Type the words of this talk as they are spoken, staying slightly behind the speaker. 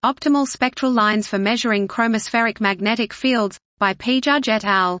Optimal spectral lines for measuring chromospheric magnetic fields, by P. Judge et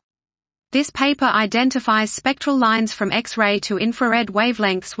al. This paper identifies spectral lines from X-ray to infrared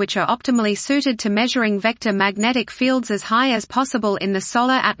wavelengths which are optimally suited to measuring vector magnetic fields as high as possible in the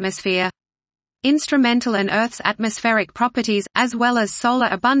solar atmosphere. Instrumental and Earth's atmospheric properties, as well as solar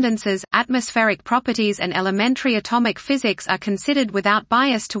abundances, atmospheric properties and elementary atomic physics are considered without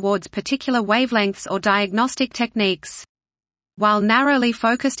bias towards particular wavelengths or diagnostic techniques. While narrowly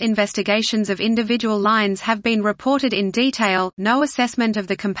focused investigations of individual lines have been reported in detail, no assessment of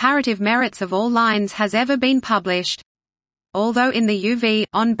the comparative merits of all lines has ever been published. Although in the UV,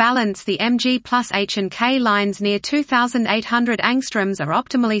 on balance the Mg plus H and K lines near 2800 angstroms are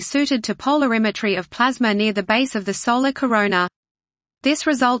optimally suited to polarimetry of plasma near the base of the solar corona. This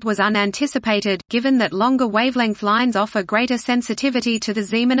result was unanticipated, given that longer wavelength lines offer greater sensitivity to the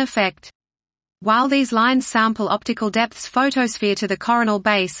Zeeman effect. While these lines sample optical depths photosphere to the coronal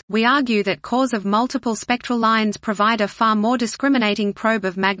base, we argue that cores of multiple spectral lines provide a far more discriminating probe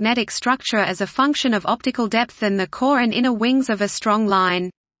of magnetic structure as a function of optical depth than the core and inner wings of a strong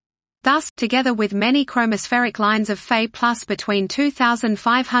line. Thus, together with many chromospheric lines of Fe plus between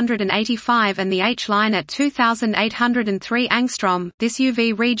 2585 and the H line at 2803 angstrom, this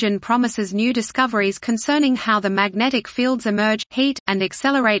UV region promises new discoveries concerning how the magnetic fields emerge, heat, and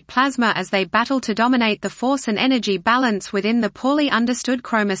accelerate plasma as they battle to dominate the force and energy balance within the poorly understood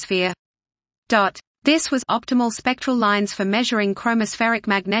chromosphere. This was Optimal Spectral Lines for Measuring Chromospheric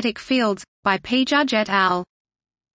Magnetic Fields, by P. Judge et al.